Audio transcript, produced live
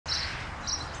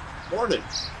Morning.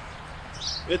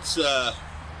 It's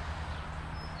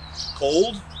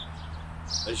cold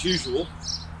as usual,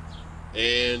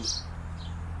 and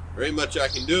there ain't much I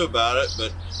can do about it,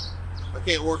 but I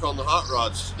can't work on the hot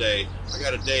rods today. I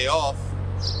got a day off,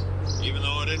 even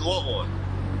though I didn't want one.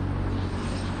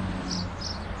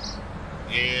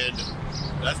 And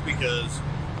that's because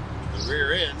the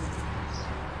rear end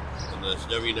on this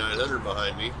W900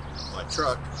 behind me, my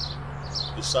truck,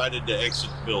 decided to exit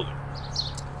the building.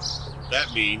 What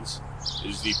that means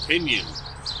is the pinion,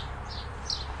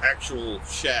 actual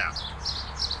shaft,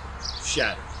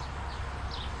 shattered.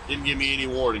 Didn't give me any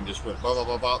warning, just went bop, bop,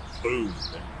 bop, bop, boom,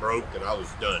 and broke, and I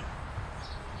was done.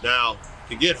 Now,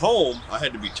 to get home, I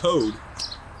had to be towed,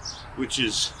 which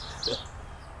is,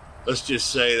 let's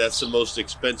just say that's the most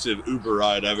expensive Uber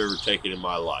ride I've ever taken in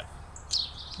my life.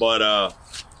 But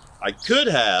I could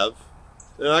have,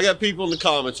 and I got people in the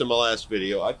comments in my last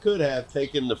video, I could have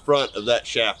taken the front of that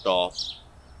shaft off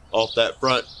that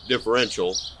front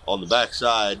differential on the back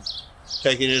side,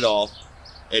 taken it off,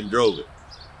 and drove it.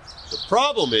 The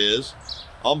problem is,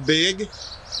 I'm big.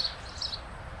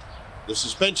 The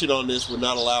suspension on this would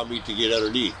not allow me to get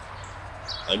underneath.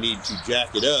 I need to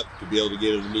jack it up to be able to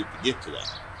get underneath to get to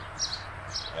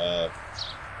that.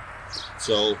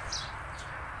 So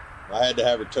I had to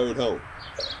have her towed home.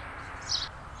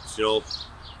 So,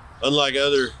 unlike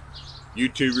other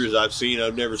YouTubers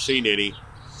I've never seen any.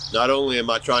 Not only am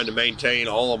I trying to maintain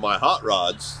all of my hot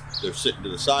rods, they're sitting to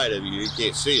the side of you, you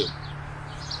can't see them.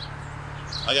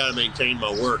 I got to maintain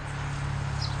my work.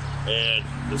 And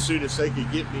the soonest they could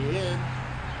get me in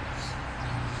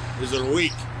is in a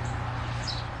week.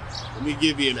 Let me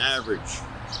give you an average.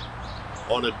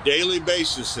 On a daily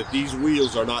basis that these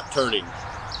wheels are not turning.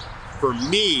 For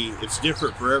me, it's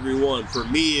different for everyone. For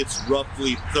me, it's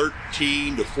roughly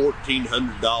 $1,300 to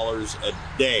 $1,400 a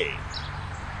day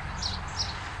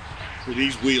for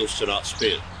these wheels to not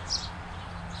spin.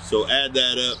 So add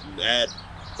that up and add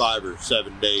 5 or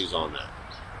 7 days on that.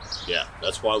 Yeah,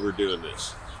 that's why we're doing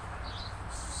this.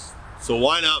 So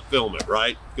why not film it,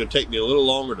 right? It's gonna take me a little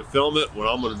longer to film it. What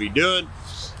I'm gonna be doing,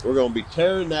 we're gonna be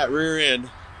tearing that rear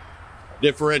end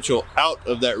differential out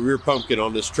of that rear pumpkin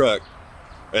on this truck.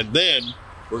 And then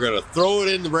we're gonna throw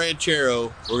it in the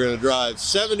ranchero. We're gonna drive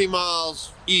 70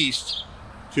 miles east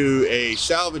to a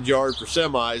salvage yard for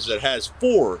semis that has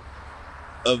 4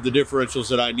 of the differentials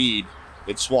that I need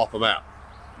and swap them out.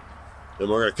 Then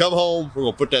we're gonna come home, we're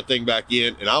gonna put that thing back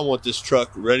in, and I want this truck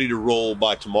ready to roll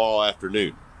by tomorrow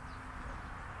afternoon.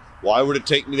 Why would it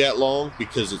take me that long?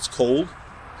 Because it's cold,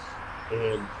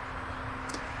 and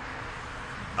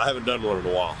I haven't done one in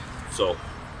a while. So,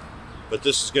 but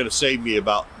this is gonna save me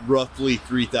about roughly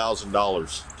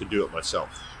 $3,000 to do it myself.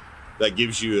 That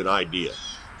gives you an idea.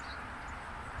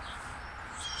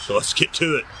 So let's get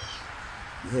to it.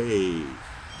 Yay.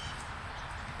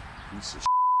 Piece of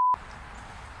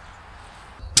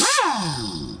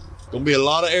Gonna be a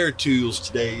lot of air tools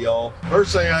today, y'all.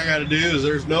 First thing I gotta do is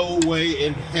there's no way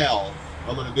in hell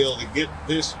I'm gonna be able to get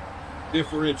this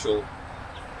differential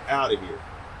out of here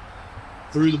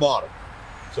through the bottom.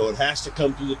 So it has to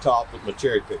come through the top with my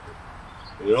cherry picker.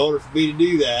 And in order for me to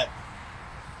do that,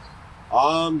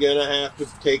 I'm gonna have to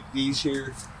take these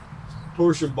here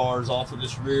torsion bars off of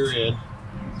this rear end.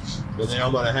 And then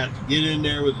I'm gonna have to get in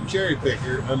there with the cherry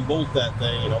picker, unbolt that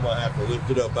thing, and I'm gonna have to lift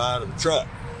it up out of the truck.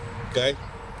 Okay?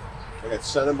 I got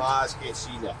sun in my eyes, can't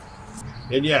see nothing.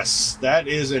 And yes, that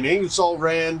is an Ingersoll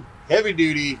Rand heavy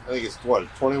duty, I think it's what,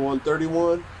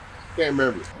 2131? Can't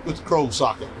remember. With the chrome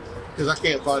socket. Because I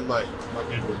can't find my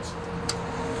good ones.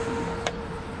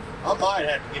 I might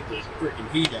have to get this freaking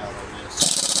heat out on this.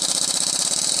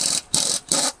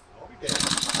 I'll be damned.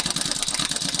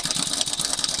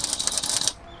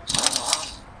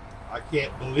 I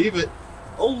can't believe it.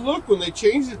 Oh look, when they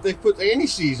changed it, they put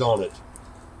anti-seize on it.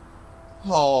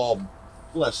 Oh,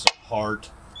 bless the heart.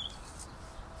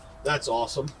 That's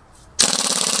awesome.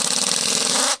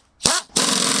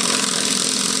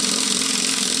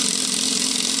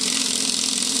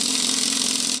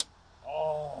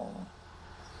 Oh,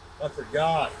 I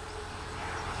forgot.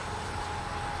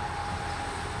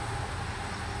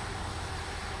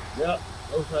 Yep,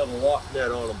 those have a lock net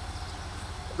on them.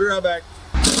 I'll be right back.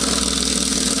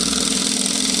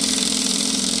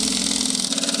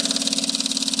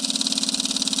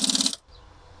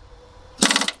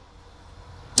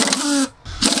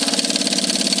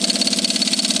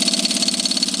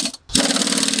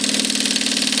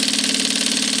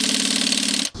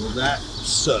 That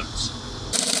sucks.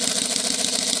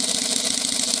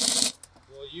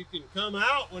 Well, you can come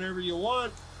out whenever you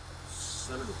want.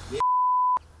 Son of a bitch.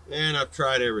 And I've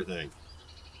tried everything.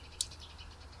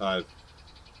 I've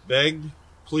begged,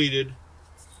 pleaded,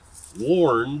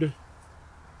 warned.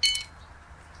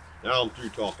 Now I'm through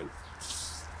talking.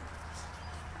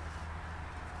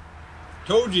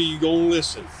 Told you gonna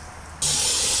listen.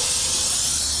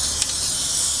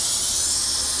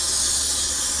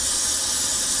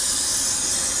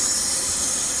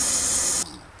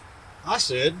 I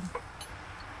said,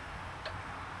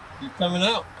 you're coming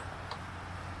out.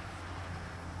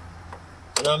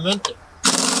 And I meant it.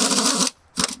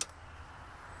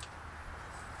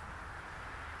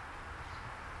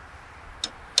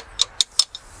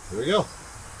 There we go.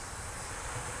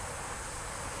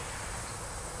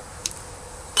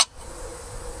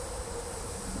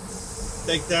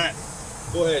 Take that.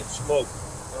 Go ahead, smoke.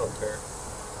 I don't care.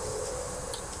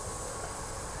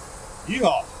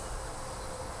 Yeehaw.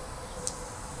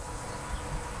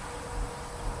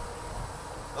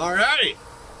 Alrighty.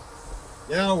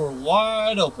 Now we're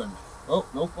wide open. Oh,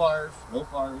 no fires, no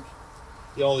fires.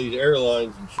 See all these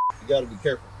airlines and shit. You gotta be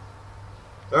careful.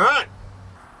 Alright.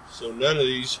 So none of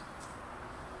these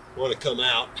want to come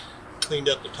out. Cleaned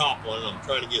up the top one. I'm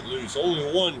trying to get loose.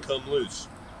 Only one come loose.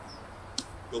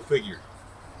 Go figure.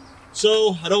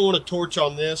 So I don't want to torch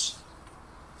on this.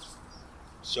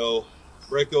 So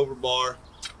breakover bar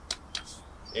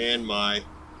and my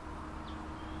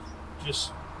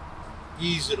just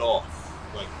ease it off.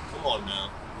 Like, come on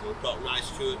now. We'll talk nice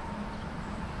to it.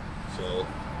 So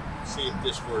see if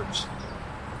this works.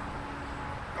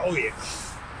 Oh yeah.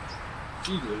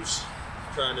 She loose.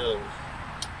 Try another one.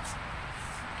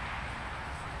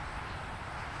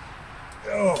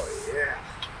 Oh yeah.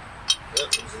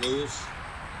 That one's loose.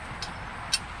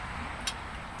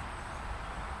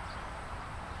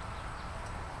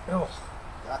 Oh,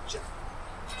 gotcha.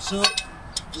 So,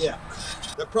 yeah.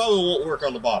 That probably won't work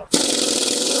on the bottom.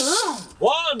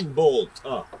 One bolt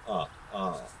up.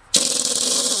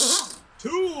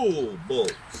 Two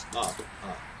bolts up.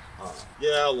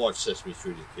 Yeah, I'll watch Sesame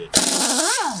Street as a kid.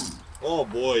 Oh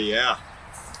boy, yeah.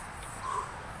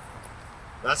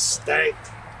 That's stank.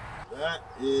 That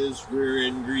is rear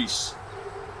end grease.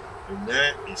 And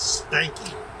that is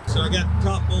stanky. So I got the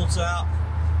top bolts out.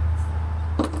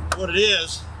 What it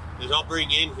is I'll bring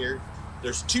in here.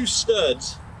 There's two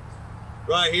studs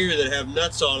right here that have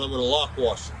nuts on them and a lock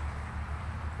washer.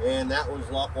 And that one's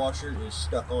lock washer is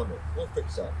stuck on there. We'll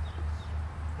fix that.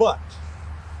 But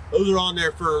those are on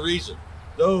there for a reason.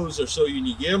 Those are so when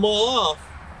you get them all off,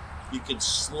 you can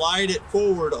slide it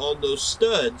forward on those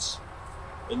studs.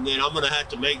 And then I'm gonna have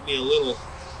to make me a little,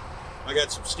 I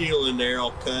got some steel in there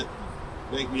I'll cut,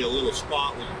 make me a little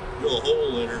spot with a little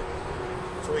hole in her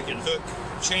so we can hook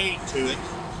a chain to it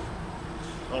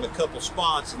on a couple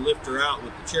spots and lift her out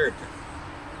with the cherry picker.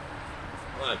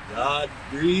 My God,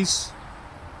 grease.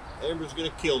 Amber's gonna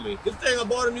kill me. Good thing I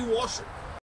bought a new washer.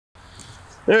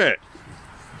 All right.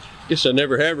 Guess I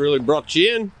never have really brought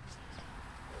you in.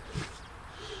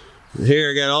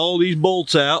 Here I got all these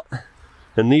bolts out,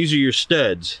 and these are your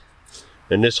studs.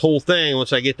 And this whole thing,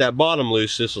 once I get that bottom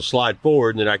loose, this will slide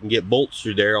forward, and then I can get bolts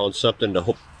through there on something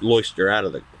to loist her out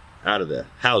of the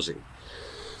housing.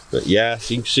 But yeah,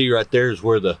 so you can see right there is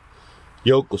where the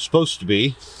yoke was supposed to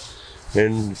be.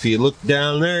 And if you look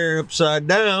down there, upside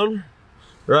down,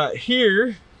 right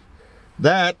here,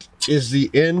 that is the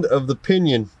end of the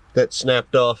pinion that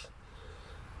snapped off.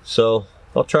 So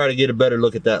I'll try to get a better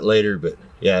look at that later, but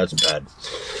yeah, it's bad.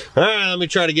 All right, let me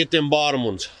try to get them bottom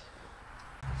ones.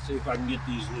 See if I can get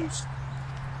these loose.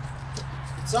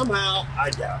 Somehow, I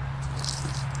doubt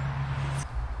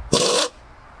it.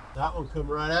 That one come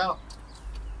right out.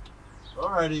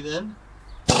 Alrighty then.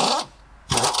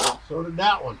 So did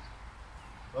that one.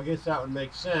 I guess that would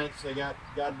make sense. They got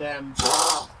goddamn.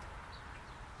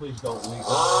 Please don't leak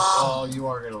all over. Oh, you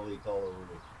are gonna leak all over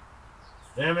me.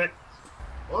 Damn it.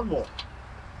 One more.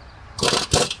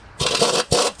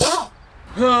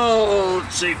 Oh,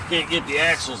 let's see if we can't get the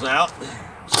axles out.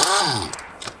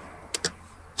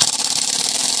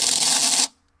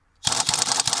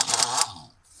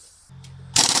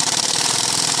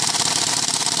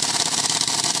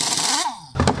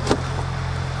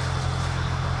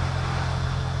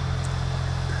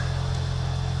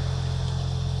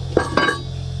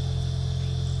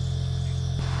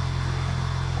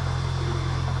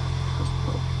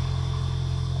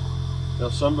 Now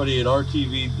somebody had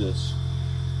RTV'd this.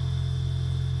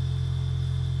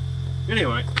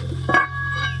 Anyway.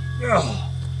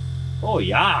 Oh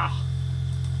yeah.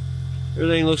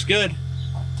 Everything looks good.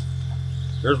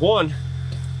 There's one.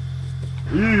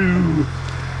 Ooh.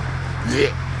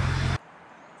 Yeah.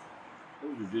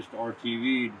 Those are just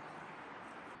RTV'd.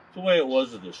 It's the way it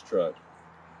was with this truck.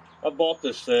 I bought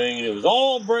this thing and it was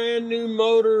all brand new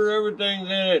motor, everything's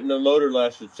in it, and the motor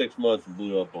lasted 6 months and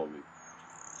blew up on me.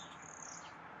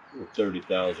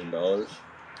 $30,000.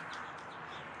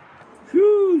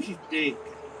 Whew, she stink.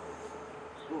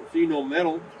 Don't see no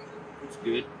metal. That's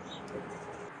good.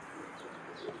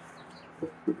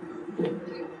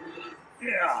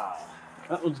 Yeah,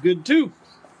 that one's good too.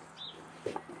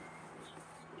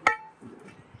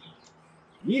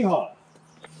 Yeehaw.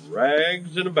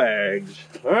 Rags in the bags.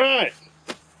 All right.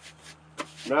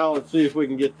 Now let's see if we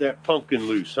can get that pumpkin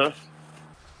loose, huh?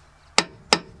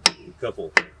 A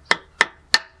couple.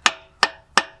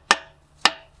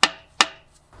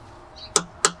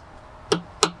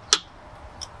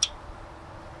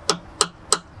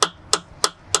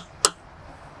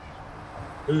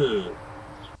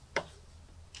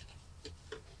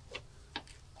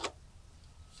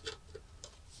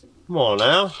 Come on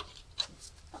now.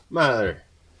 Come out of there.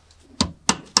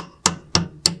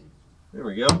 There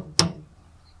we go.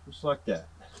 Just like that.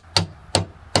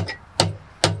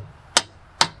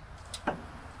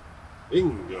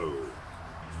 Bingo.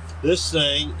 This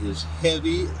thing is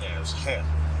heavy as hell.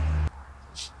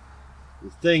 The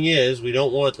thing is, we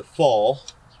don't want it to fall.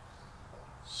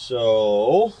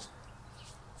 So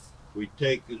we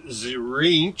take the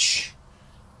wrench.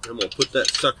 I'm going to put that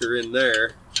sucker in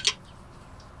there.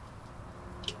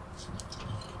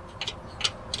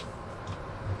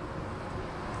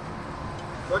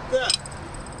 Like that.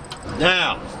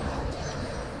 Now,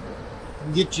 I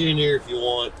can get you in here if you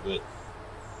want, but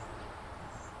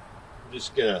I'm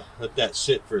just gonna let that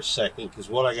sit for a second, because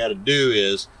what I got to do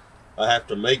is I have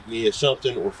to make me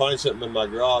something or find something in my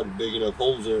garage with big enough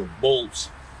holes in it, bolts,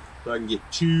 so I can get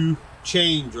 2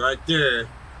 chains right there.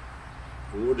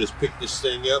 And we'll just pick this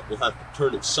thing up. We'll have to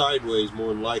turn it sideways more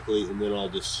than likely, and then I'll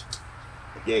just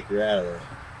yank her out of there.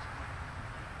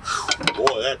 Whew,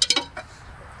 boy,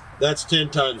 that's 10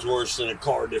 times worse than a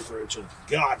car differential.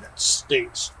 God, that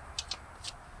stinks.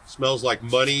 Smells like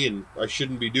money, and I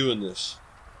shouldn't be doing this.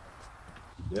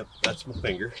 Yep, that's my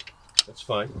finger. That's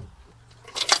fine.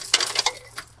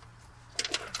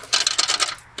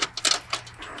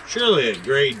 Surely a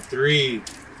grade 3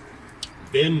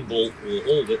 bend bolt will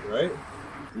hold it, right?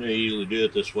 I usually do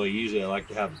it this way. Usually I like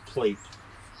to have a plate.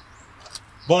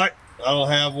 But I don't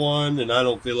have one, and I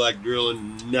don't feel like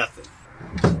drilling nothing.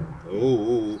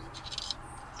 Oh,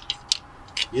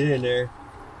 get in there.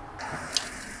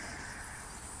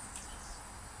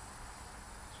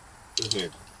 Come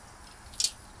here.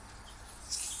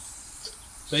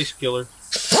 Face killer.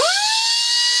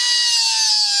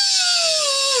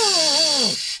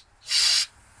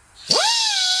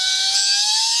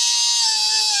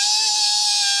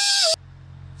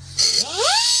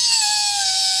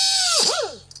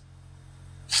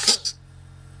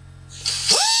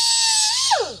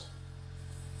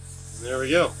 There we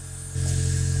go.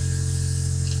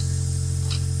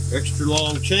 Extra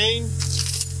long chain,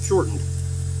 shortened.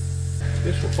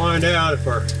 Guess we'll find out if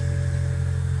our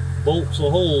bolts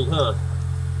will hold, huh?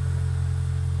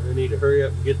 I need to hurry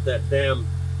up and get that damn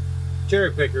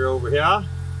cherry picker over here,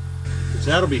 because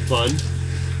that'll be fun.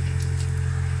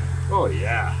 Oh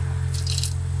yeah.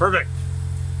 Perfect.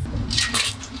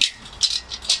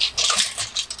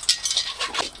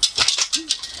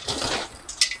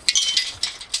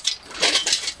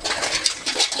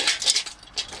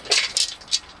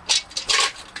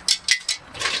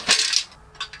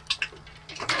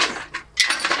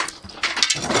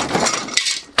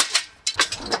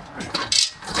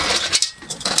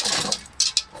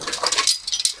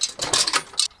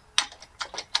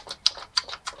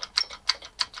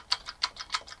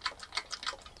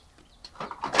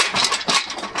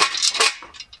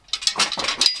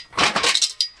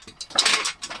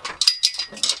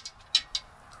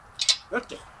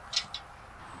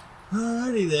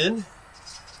 Alrighty then.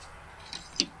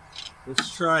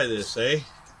 Let's try this, eh?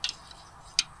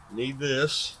 Need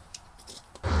this.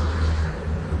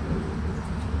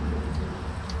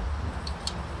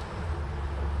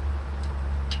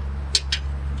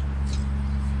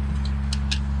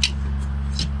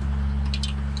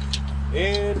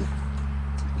 And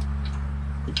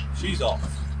she's off.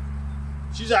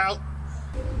 She's out.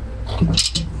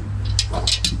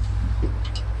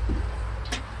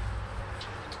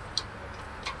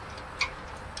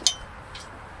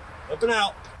 Up and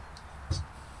out.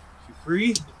 She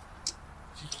free?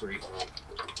 She's free.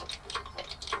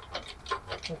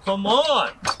 Oh, come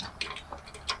on.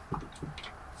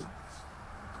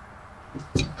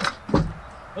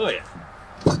 Oh yeah.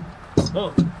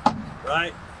 Oh,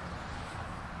 right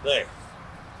there.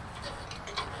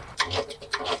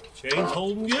 Chain's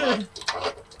holding good.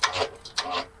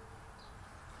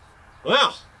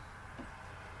 Well,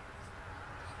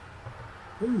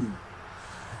 Ooh.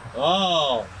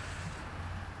 Oh,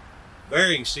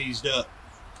 bearing seized up.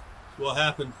 That's what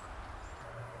happened.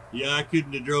 Yeah, I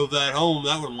couldn't have drove that home.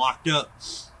 That would have locked up.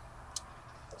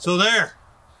 So there.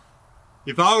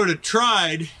 If I would have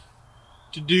tried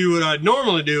to do what I'd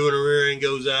normally do when a rear end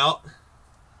goes out,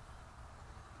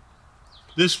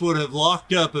 this would have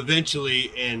locked up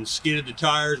eventually and skidded the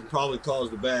tires and probably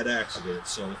caused a bad accident.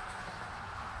 So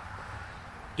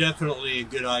definitely a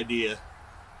good idea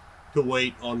to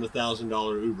wait on the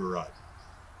 $1,000 Uber ride.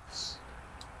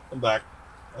 I'm back.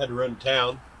 I had to run to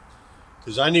town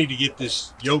because I need to get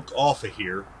this yoke off of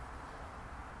here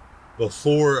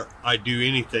before I do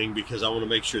anything, because I want to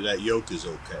make sure that yoke is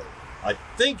okay. I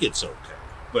think it's okay,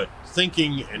 but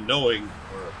thinking and knowing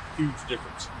are a huge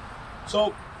difference.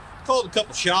 So called a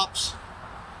couple shops,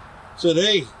 said,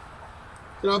 hey,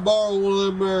 can I borrow one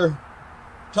of them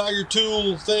Tiger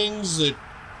tool things that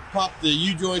pop the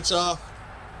U-joints off?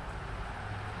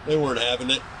 They weren't having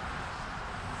it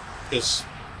because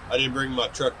I didn't bring my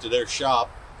truck to their shop.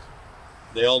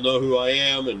 They all know who I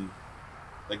am, and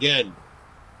again,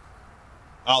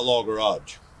 Outlaw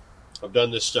Garage. I've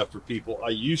done this stuff for people. I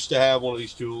used to have one of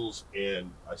these tools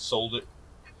and I sold it,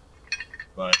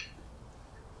 but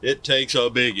it takes a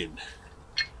biggin.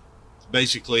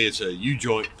 Basically, it's a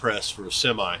U-joint press for a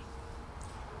semi,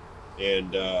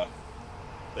 and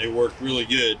they work really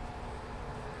good.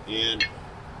 And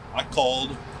I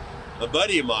called a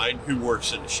buddy of mine who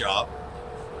works in the shop,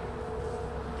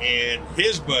 and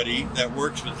his buddy that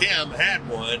works with him had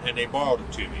one, and they borrowed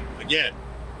it to me. Again,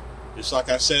 just like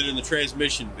I said in the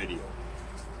transmission video,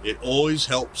 it always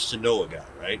helps to know a guy,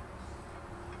 right?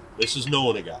 This is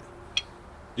knowing a guy.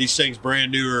 These things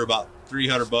brand new are about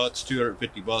 300 bucks,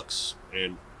 250 bucks,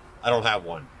 and I don't have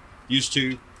one. Used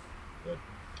to, but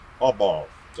I'll borrow.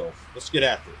 So let's get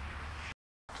after it.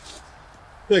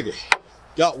 Okay,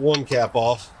 got one cap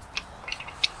off.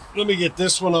 Let me get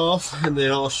this one off, and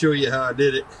then I'll show you how I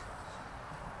did it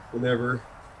whenever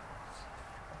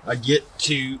I get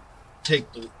to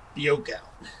take the yoke out.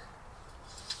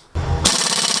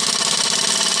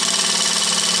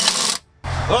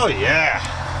 Oh yeah,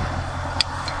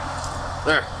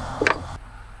 there.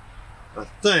 I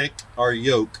think our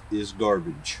yoke is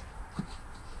garbage.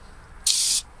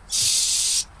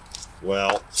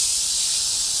 Well,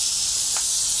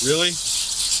 really?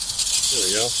 There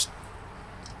we go.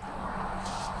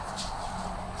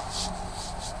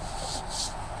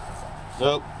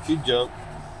 Nope, she junk.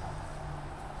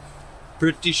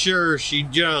 Pretty sure she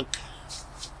junk.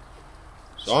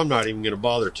 So I'm not even gonna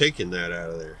bother taking that out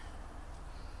of there.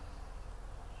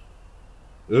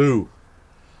 Ooh.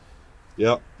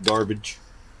 Yep, garbage.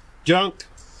 Junk.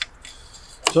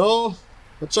 So,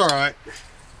 that's alright.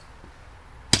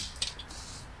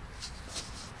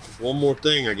 One more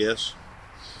thing, I guess.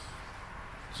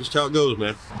 It's just how it goes,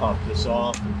 man. Pop this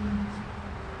off and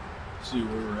see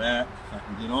where we're at, if I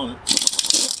can get on it.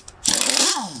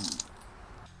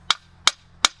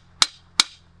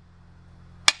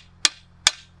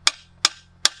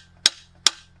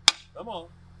 Come on.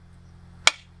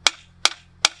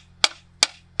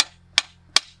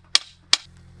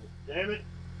 Damn it.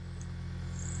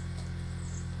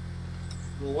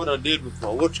 I don't know what I did with my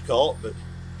whatchamacallit, but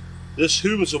this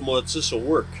who's and what's this will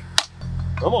work.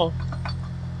 Come on.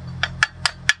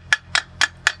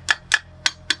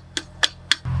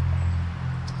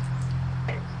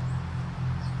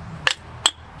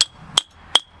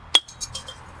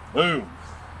 Boom.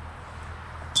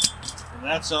 And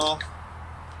that's off.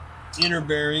 Inner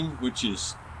bearing, which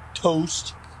is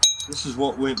toast. This is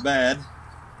what went bad.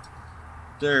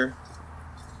 There.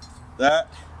 That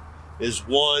is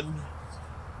one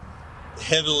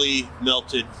heavily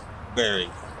melted bearing.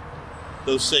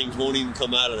 Those things won't even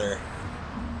come out of there.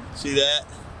 See that?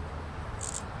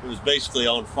 It was basically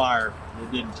on fire.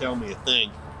 It didn't tell me a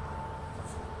thing.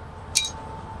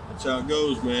 That's how it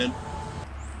goes, man.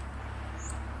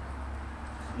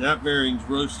 That bearing's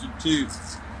roasted too.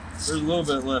 There's a little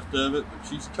bit left of it, but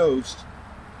she's toast.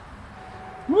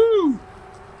 Woo!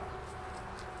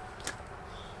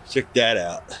 Check that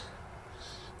out.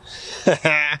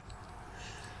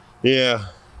 Yeah.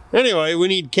 Anyway, we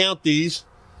need to count these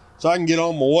so I can get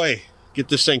on my way, get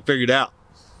this thing figured out.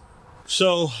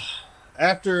 So,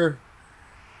 after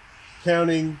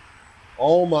counting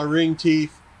all my ring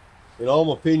teeth and all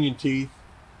my pinion teeth,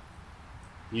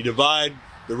 you divide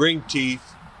the ring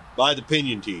teeth by the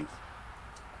pinion teeth.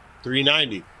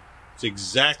 390. It's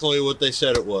exactly what they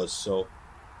said it was. So,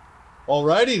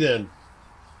 alrighty then.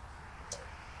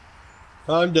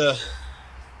 Time to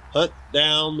hunt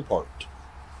down the part.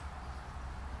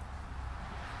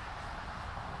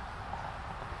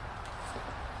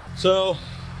 So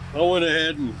I went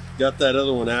ahead and got that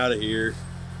other one out of here.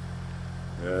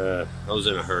 I was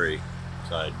in a hurry,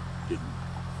 so I didn't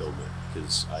film it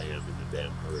because I am in a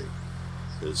damn hurry.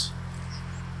 Because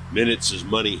minutes is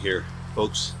money here,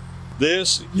 folks.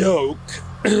 This yoke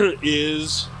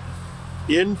is,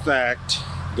 in fact,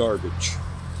 garbage.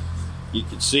 You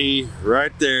can see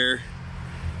right there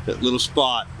that little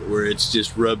spot where it's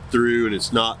just rubbed through, and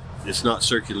it's not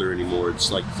circular anymore.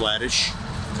 It's like flattish,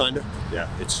 kind of. Yeah,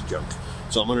 it's junk.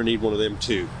 So I'm gonna need one of them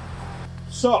too.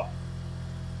 So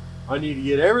I need to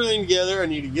get everything together. I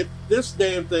need to get this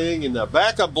damn thing in the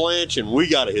back of Blanche, and we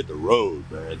gotta hit the road,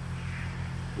 man.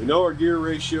 We know our gear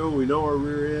ratio, we know our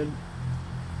rear end.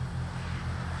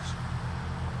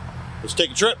 Let's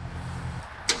take a trip.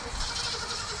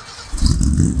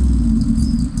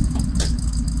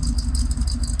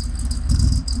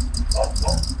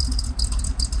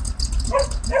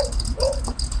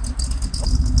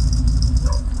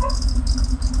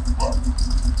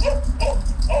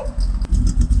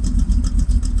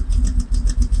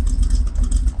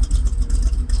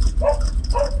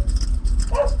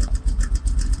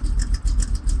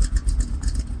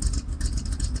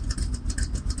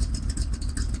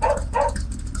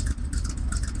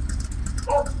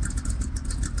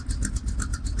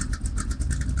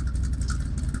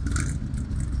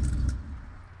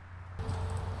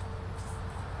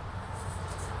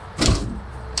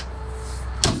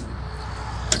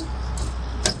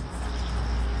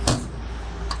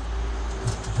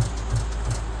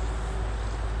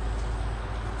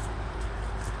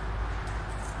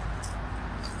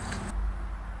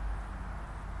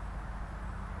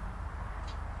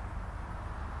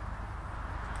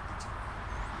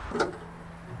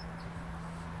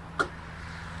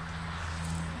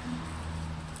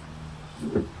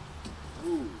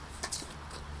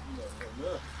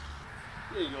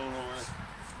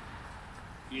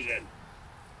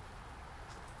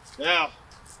 Now,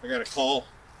 I got a call.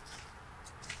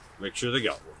 Make sure they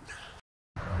got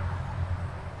one.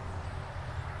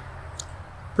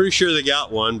 Pretty sure they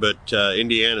got one, but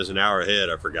Indiana's an hour ahead,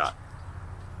 I forgot.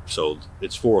 So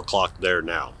it's 4 o'clock there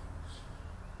now.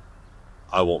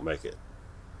 I won't make it.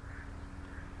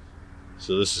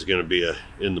 So this is gonna be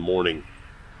in the morning,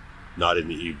 not in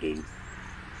the evening.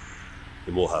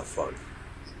 And we'll have fun.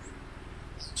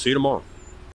 See you tomorrow.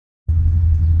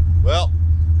 Well,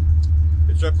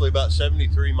 it's roughly about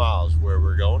 73 miles where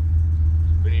we're going.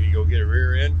 We need to go get a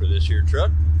rear end for this here truck.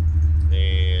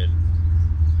 And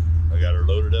I got her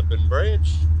loaded up in Branch.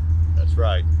 That's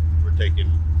right. We're taking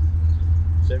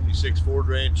 76 Ford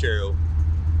Ranchero,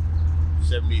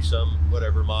 70 some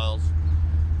whatever miles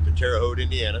to Terre Haute,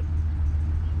 Indiana.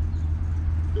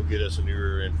 Go get us a new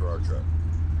rear end for our truck.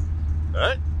 All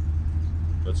right,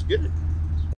 let's get it.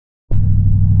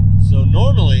 So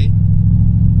normally,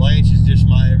 Blanche is just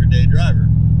my everyday driver.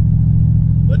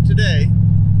 But today,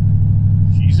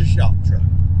 she's a shop truck.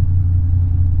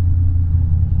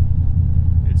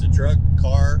 It's a truck,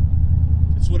 car,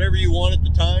 it's whatever you want at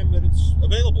the time that it's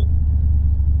available.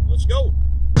 Let's go.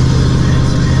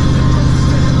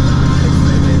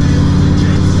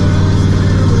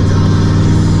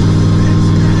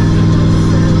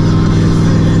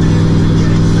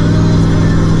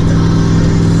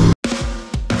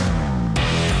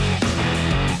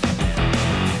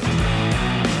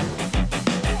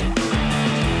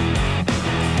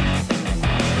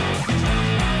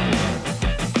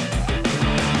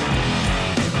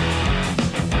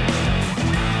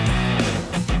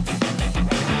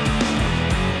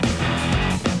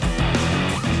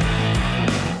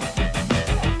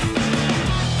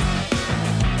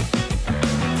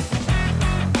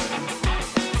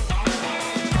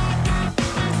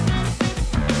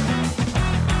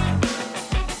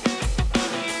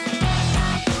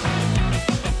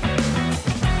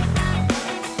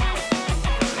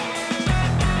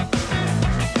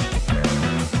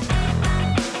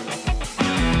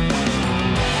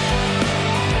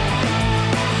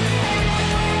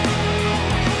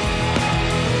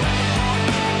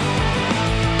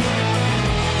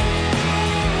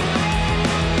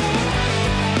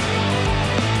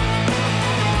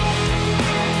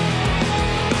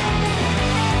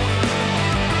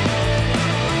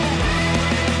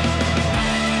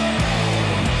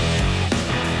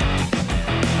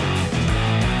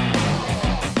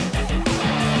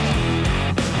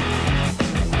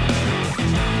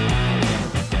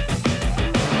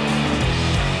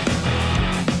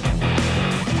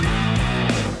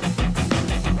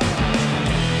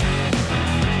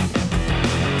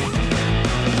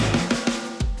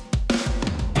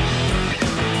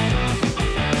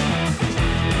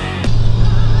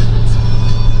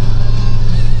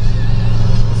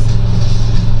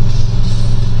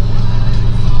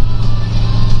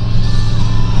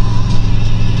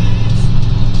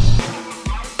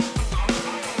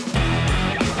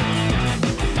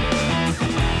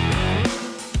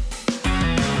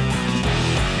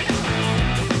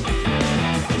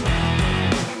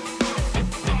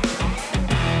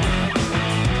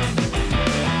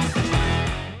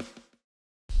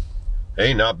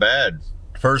 Hey, not bad.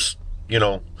 First, you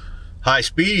know, high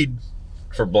speed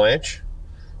for Blanche.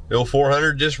 The old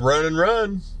 400 just run and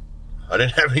run. I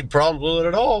didn't have any problems with it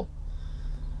at all.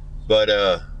 But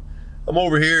I'm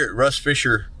over here at Russ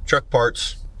Fisher Truck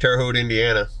Parts, Terre Haute,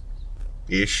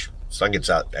 Indiana-ish. So I think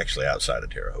it's actually outside of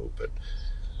Terre Haute, but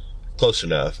close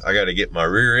enough. I got to get my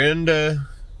rear end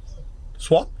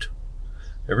swapped.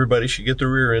 Everybody should get the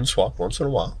rear end swapped once in a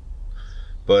while.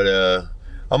 But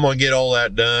I'm going to get all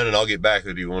that done, and I'll get back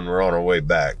with you when we're on our way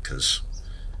back, because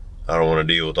I don't want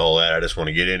to deal with all that. I just want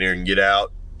to get in here and get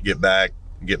out, get back,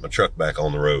 and get my truck back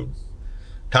on the road.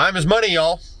 Time is money,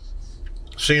 y'all.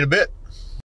 See you in a bit.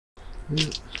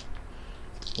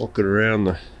 Walking around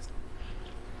the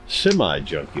semi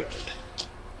junkyard.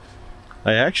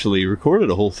 I actually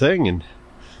recorded a whole thing, and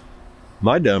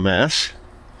my dumbass,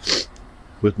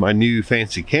 with my new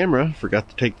fancy camera, forgot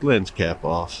to take the lens cap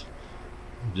off.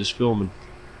 I'm just filming.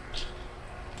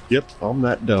 Yep, I'm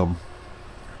that dumb.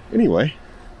 Anyway,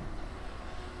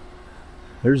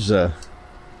 there's a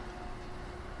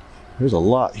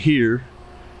lot here,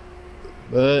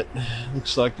 but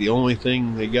looks like the only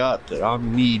thing they got that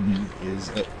I'm needing is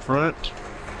up front.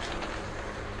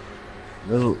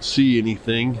 I don't see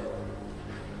anything.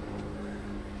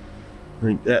 I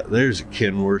think that there's a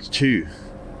Kenworth too.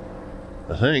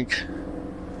 I think.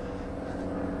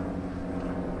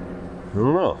 I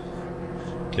don't know.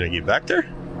 Can I get back there?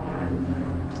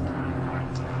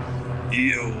 Yo.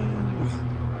 You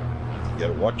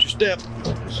gotta watch your step.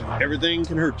 Everything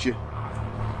can hurt you.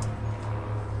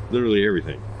 Literally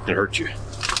everything can hurt you.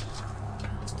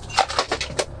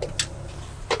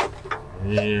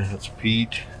 Yeah, that's a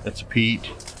Pete. That's a Pete.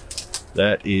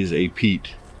 That is a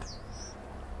Pete.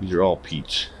 These are all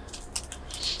Pete's.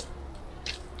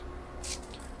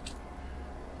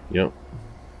 Yep.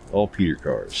 All Peter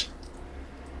cars.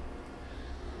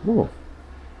 Oh.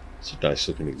 It's a nice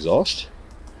looking exhaust.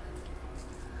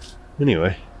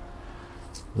 Anyway.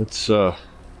 Let's I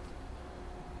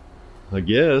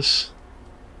guess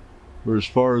we're as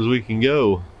far as we can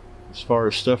go as far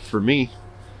as stuff for me.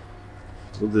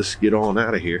 We'll just get on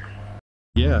out of here.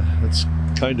 Yeah, that's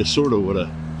kind of sort of what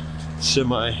a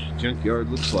semi junkyard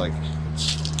looks like.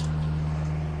 It's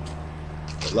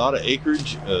a lot of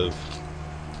acreage of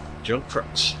junk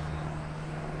trucks.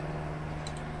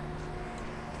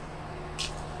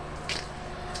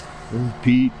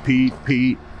 Pete, Pete,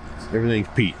 Pete. Everything's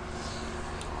Pete.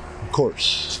 Of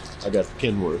course, I got the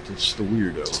Kenworth. It's the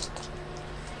weirdo.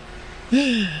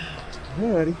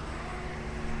 Alrighty.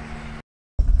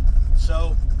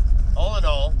 So, all in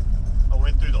all, I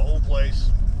went through the whole place,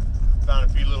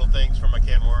 found a few little things for my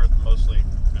Kenworth, mostly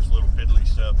just little piddly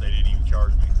stuff they didn't even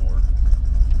charge me for.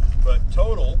 But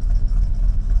total,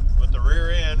 with the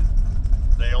rear end,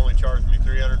 they only charged me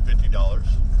 $350.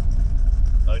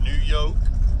 A new yoke,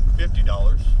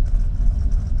 $50.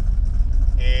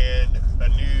 And a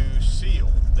new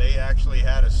seal. They actually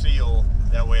had a seal,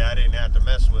 that way I didn't have to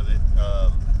mess with it.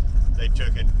 They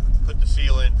took and put the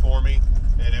seal in for me,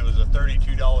 and it was a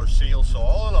 $32 seal. So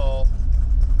all in all,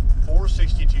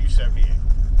 $462.78.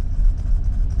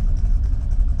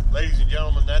 Ladies and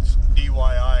gentlemen, that's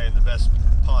DIY in the best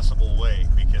possible way,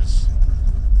 because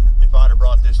if I'd have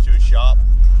brought this to a shop,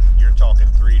 you're talking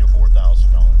 $3,000 to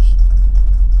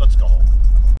 $4,000. Let's go home.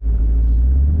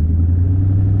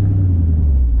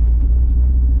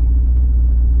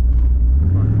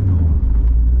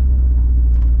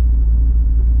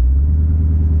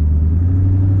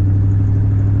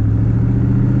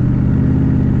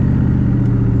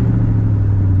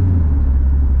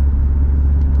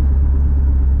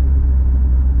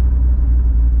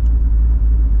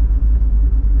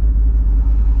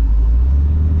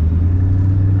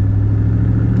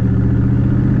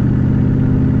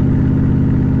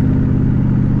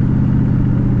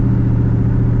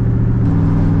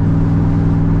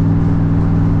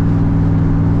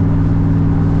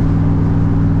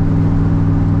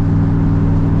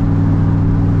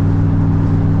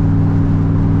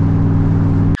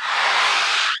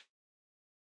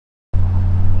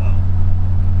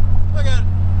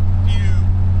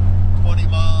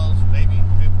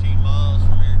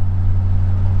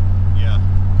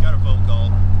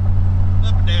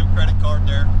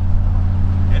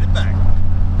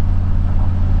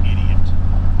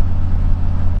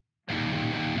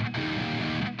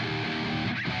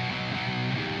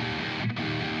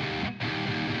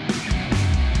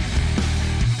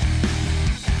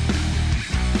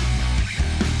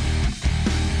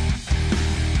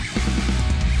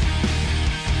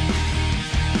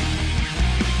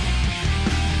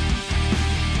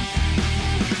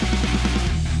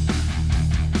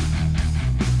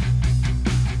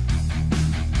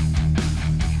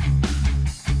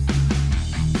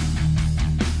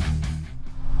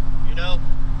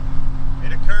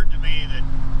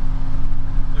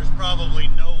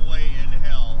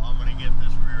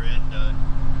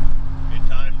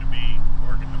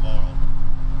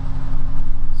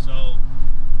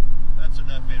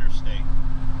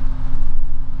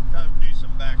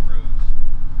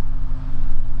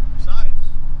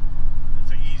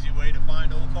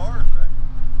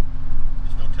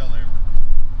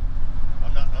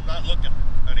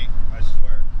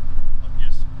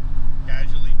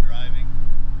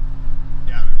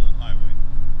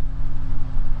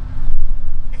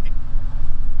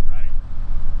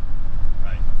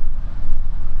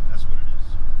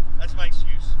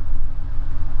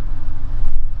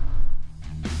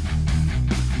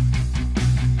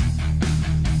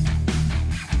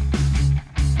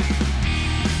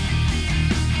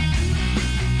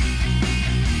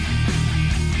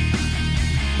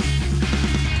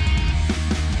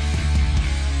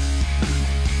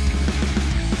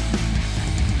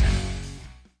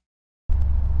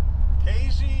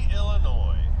 Casey,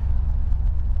 Illinois.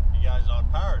 You guys on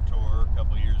Power Tour a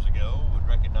couple years ago would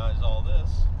recognize all this.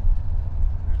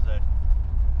 There's that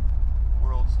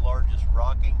world's largest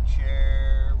rocking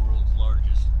chair, world's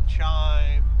largest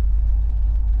chime.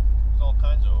 There's all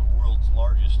kinds of world's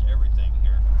largest everything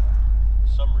here for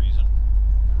some reason.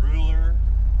 Ruler,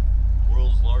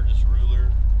 world's largest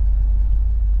ruler.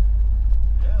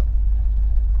 Yeah.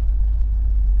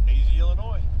 Casey,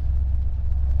 Illinois.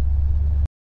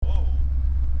 Whoa.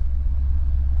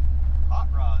 Hot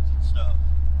rods and stuff.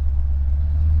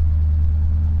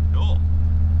 Cool.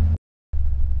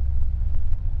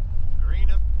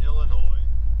 Greenup, Illinois.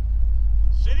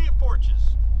 City of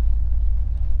Porches.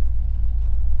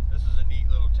 This is a neat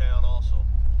little town also.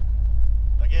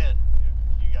 Again,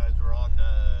 if you guys were on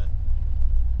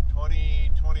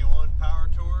 2021 Power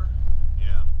Tour,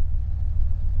 yeah,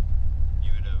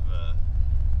 you would have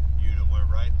went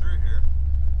right through here,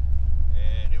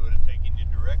 and it would have taken you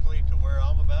directly to where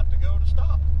I'm about to go to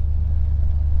stop.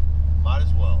 Might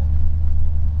as well.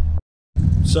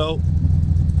 So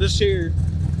this here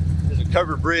is a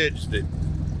covered bridge that,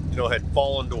 you know, had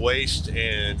fallen to waste,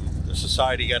 and the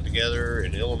society got together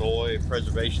in Illinois,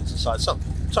 Preservation Society,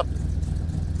 something.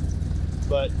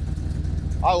 But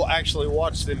I actually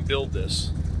watched them build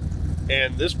this,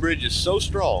 and this bridge is so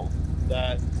strong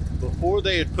that before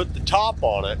they had put the top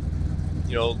on it,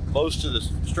 you know, most of the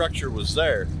structure was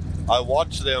there. I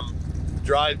watched them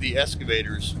drive the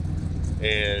excavators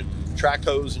and track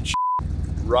hose and shit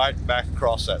right back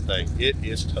across that thing. It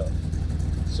is tough.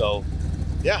 So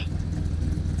yeah,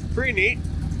 pretty neat.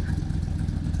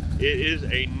 It is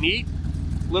a neat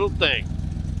little thing.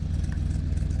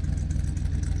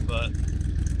 But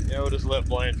yeah, we'll just let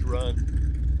Blanche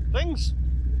run. Things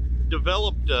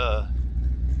developed a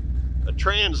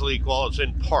trans leak while it's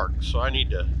in park, so I need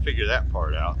to figure that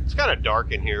part out. It's kind of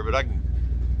dark in here, but I can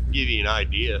give you an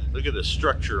idea. Look at the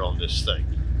structure on this thing.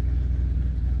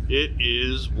 It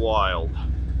is wild.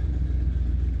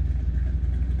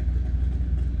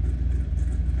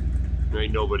 There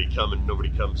ain't nobody coming. Nobody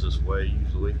comes this way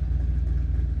usually.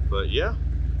 But yeah.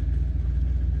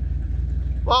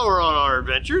 While we're on our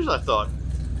adventures, I thought,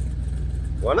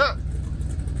 why not?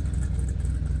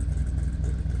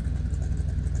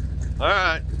 All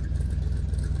right,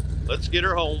 let's get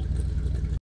her home.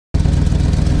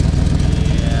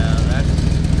 Yeah,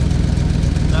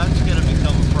 that's gonna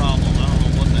become a problem. I don't know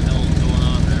what the hell is going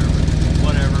on there, but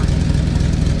whatever.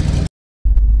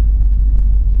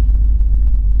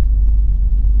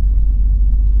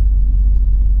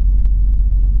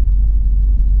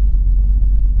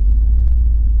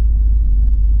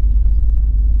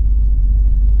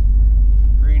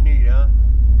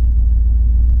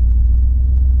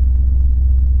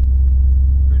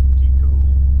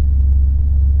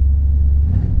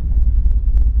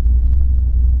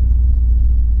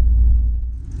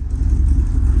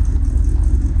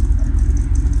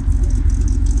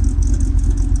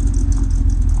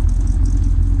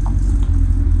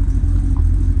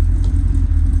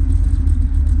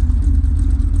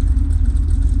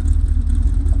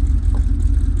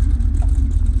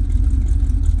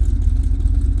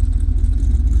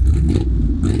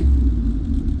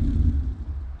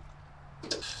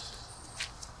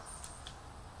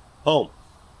 Home.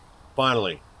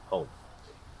 Finally home.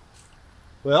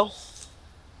 Well,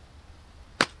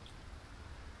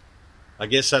 I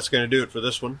guess that's going to do it for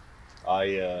this one.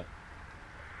 Maybe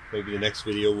the next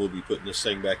video we'll be putting this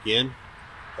thing back in.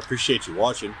 I appreciate you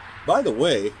watching. By the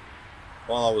way,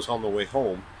 while I was on the way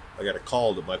home, I got a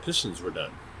call that my pistons were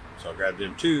done. So I grabbed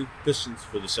them 2 pistons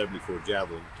for the 74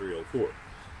 Javelin 304.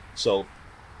 So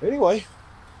anyway,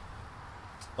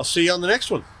 I'll see you on the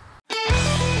next one.